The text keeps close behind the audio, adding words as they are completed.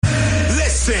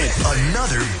Listen,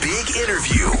 another big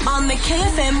interview on the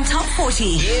KFM Top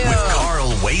 40 with Carl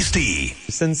Wasty.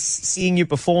 Since seeing you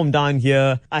perform down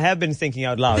here, I have been thinking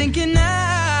out loud. And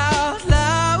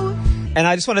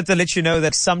I just wanted to let you know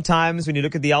that sometimes when you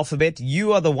look at the alphabet,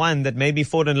 you are the one that made me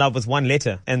fall in love with one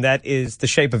letter, and that is the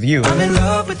shape of you. I'm in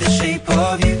love with the shape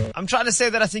of you. I'm trying to say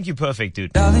that I think you're perfect,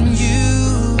 dude. Darling,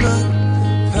 you look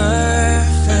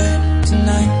perfect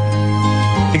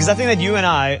tonight. Because I think that you and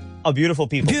I are beautiful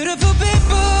people. Beautiful people,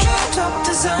 top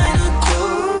designer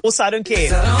clothes. Also, I don't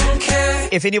care I don't care.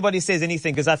 if anybody says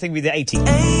anything, because I think we're the 18.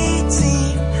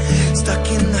 18, stuck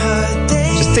in her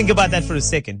days. Just think about that for a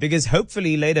second, because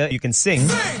hopefully later you can sing.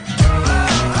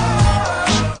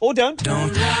 Or don't.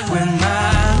 Don't win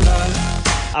my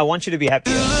love. I want you to be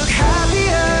happy. Look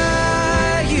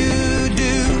happier, you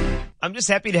do. I'm just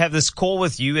happy to have this call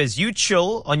with you as you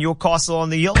chill on your castle on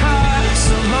the hill. I'm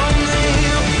so lonely.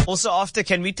 Also, after,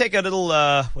 can we take a little,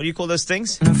 what do you call those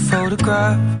things? In a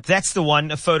photograph. That's the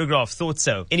one, a photograph. Thought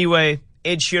so. Anyway,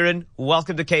 Ed Sheeran,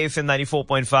 welcome to KFM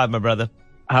 94.5, my brother.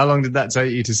 How long did that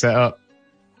take you to set up?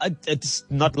 It's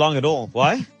not long at all.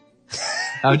 Why?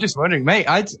 I was just wondering, mate.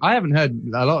 I haven't heard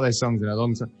a lot of those songs in a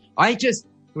long time.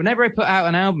 Whenever I put out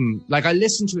an album, like I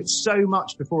listen to it so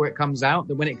much before it comes out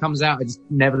that when it comes out, I just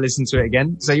never listen to it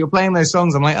again. So you're playing those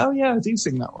songs, I'm like, oh yeah, I do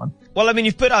sing that one. Well, I mean,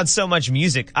 you've put out so much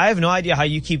music. I have no idea how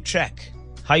you keep track.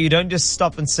 How you don't just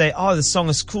stop and say, oh, the song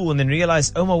is cool, and then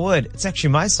realize, oh my word, it's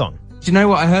actually my song. Do you know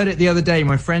what? I heard it the other day.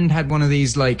 My friend had one of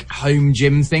these like home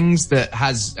gym things that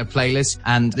has a playlist,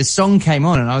 and this song came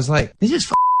on and I was like, this is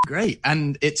great.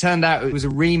 And it turned out it was a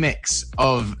remix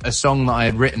of a song that I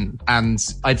had written, and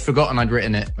I'd forgotten I'd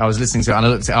written it. I was listening to it and I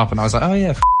looked it up and I was like, oh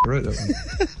yeah, I wrote that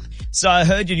one. So I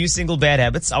heard your new single, Bad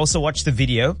Habits. I also watched the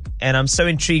video, and I'm so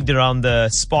intrigued around the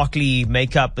sparkly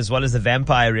makeup as well as the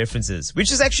vampire references, which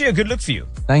is actually a good look for you.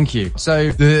 Thank you.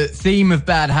 So the theme of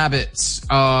bad habits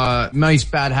are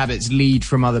most bad habits lead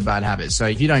from other bad habits. So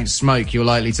if you don't smoke, you're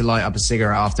likely to light up a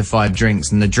cigarette after 5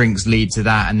 drinks, and the drinks lead to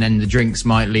that, and then the drinks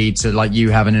might lead to like you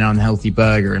having an unhealthy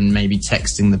burger and maybe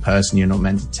texting the person you're not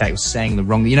meant to text, saying the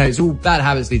wrong, it's all bad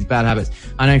habits lead to bad habits.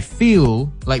 And I feel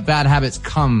like bad habits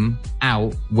come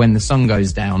out when the sun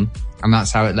goes down, and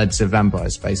that's how it led to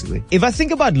vampires, basically. If I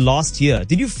think about last year,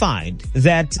 did you find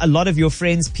that a lot of your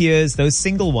friends, peers, those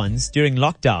single ones during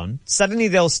lockdown, suddenly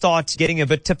they'll start getting a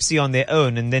bit tipsy on their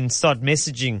own and then start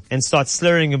messaging and start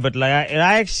slurring a bit like,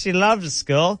 I actually love this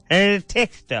girl, and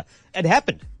text her. It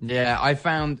happened. Yeah, I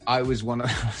found I was one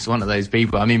of those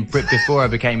people. I mean, before I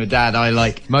became a dad,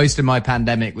 most of my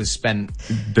pandemic was spent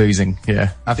boozing. Yeah.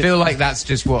 I feel like that's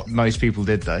just what most people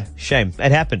did though. Shame.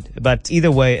 It happened. But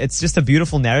either way, it's just a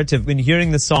beautiful narrative. When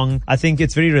hearing the song, I think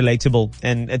it's very relatable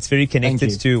and it's very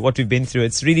connected to what we've been through.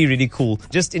 It's really, really cool.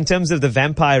 Just in terms of the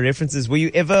vampire references, were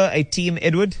you ever a team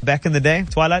Edward back in the day,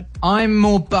 Twilight? I'm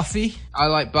more Buffy. I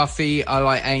like Buffy. I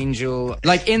like Angel.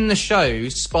 Like in the show,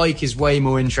 Spike is way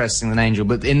more interesting than Angel,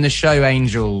 but in the show,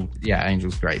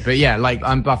 Angel's great. But yeah, like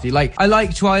I'm Buffy. Like I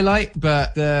like Twilight,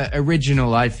 but the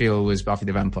original I feel was Buffy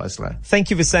the Vampire Slayer.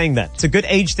 Thank you for saying that. It's a good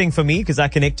age thing for me because I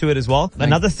connect to it as well.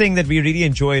 Another thing that we really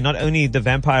enjoy, not only the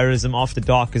vampirism After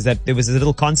Dark, is that there was a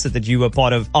little concert that you were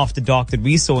part of After Dark that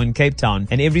we saw in Cape Town.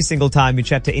 And every single time you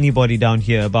chat to anybody down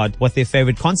here about what their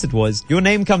favorite concert was, your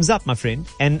name comes up, my friend.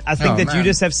 And I think you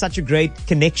just have such a great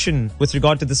connection with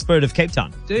regard to the spirit of Cape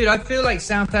Town. Dude, I feel like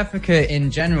South Africa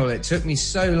in general, it took me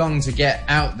so long to get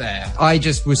out there. I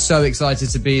just was so excited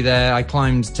to be there. I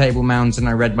climbed Table Mountain.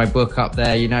 I read my book up there.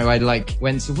 I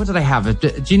went to, what do they have?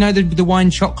 Do you know the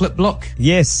wine chocolate block?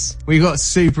 Yes. We got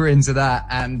super into that.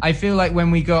 And I feel like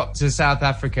when we got to South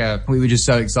Africa, we were just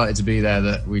so excited to be there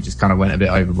that we just kind of went a bit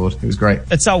overboard. It was great.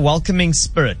 It's our welcoming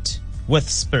spirit with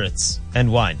spirits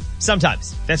and wine.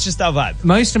 Sometimes. That's just our vibe.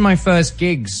 Most of my first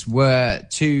gigs were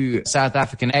to South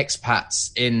African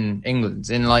expats in England.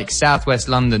 In like southwest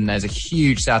London, there's a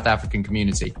huge South African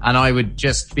community. And I would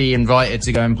just be invited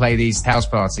to go and play these house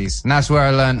parties. And that's where I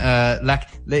learned,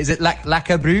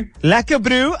 Lekker Brew? Lekker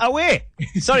Brew, away.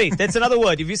 Sorry, that's another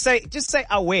word. If you just say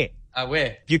away.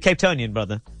 Away. You're Cape Townian,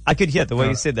 brother. I could hear the way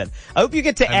you said that. I hope you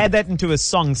get to add that into a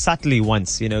song subtly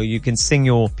once. You can sing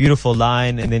your beautiful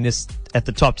line and then just at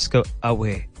the top just go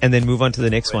away and then move on to the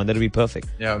next one. That'll be perfect.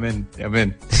 Yeah, I'm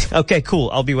in. Okay, cool.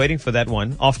 I'll be waiting for that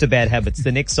one. After Bad Habits,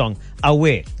 the next song,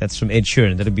 Away. That's from Ed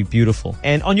Sheeran. That'll be beautiful.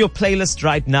 And on your playlist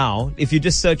right now, if you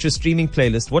just search your streaming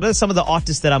playlist, what are some of the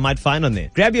artists that I might find on there?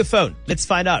 Grab your phone. Let's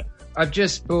find out. I've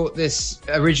just bought this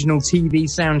original TV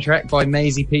soundtrack by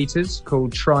Maisie Peters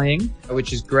called Trying,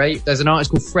 which is great. There's an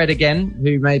artist called Fred Again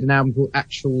who made an album called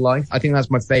Actual Life. I think that's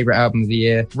my favourite album of the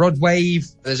year. Rod Wave,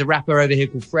 there's a rapper over here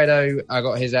called Fredo. I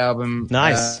got his album.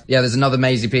 Nice. Yeah, there's another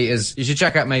Maisie Peters. You should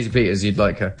check out Maisie Peters, you'd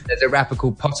like her. There's a rapper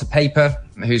called Potter Paper,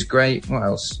 who's great. What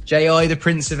else? J.I. the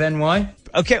Prince of NY.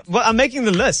 Okay, well, I'm making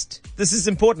the list. This is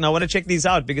important. I want to check these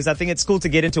out because I think it's cool to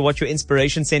get into what your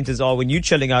inspiration centers are when you're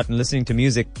chilling out and listening to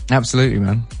music. Absolutely,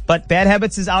 man. But Bad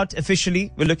Habits is out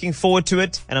officially. We're looking forward to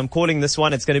it. And I'm calling this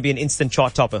one. It's going to be an instant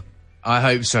chart topper. I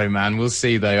hope so, man. We'll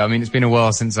see, though. I mean, it's been a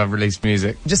while since I've released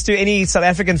music. Just to any South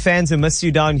African fans who miss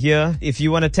you down here, if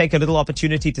you want to take a little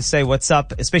opportunity to say what's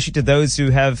up, especially to those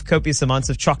who have copious amounts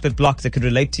of chocolate block that could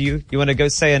relate to you, you want to go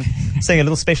say a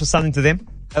little special something to them?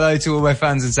 Hello to all my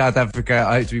fans in South Africa.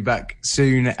 I hope to be back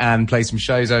soon and play some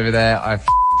shows over there. I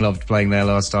loved playing there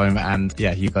last time, and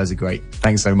yeah, you guys are great.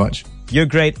 Thanks so much. You're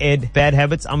great, Ed. Bad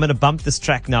Habits. I'm going to bump this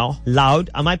track now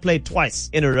loud. I might play it twice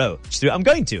in a row. I'm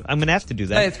going to have to do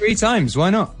that. Play it 3 times. Why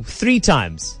not? 3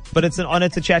 times. But it's an honor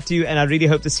to chat to you, and I really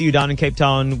hope to see you down in Cape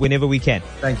Town whenever we can.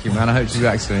 Thank you, man. I hope to be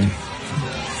back soon.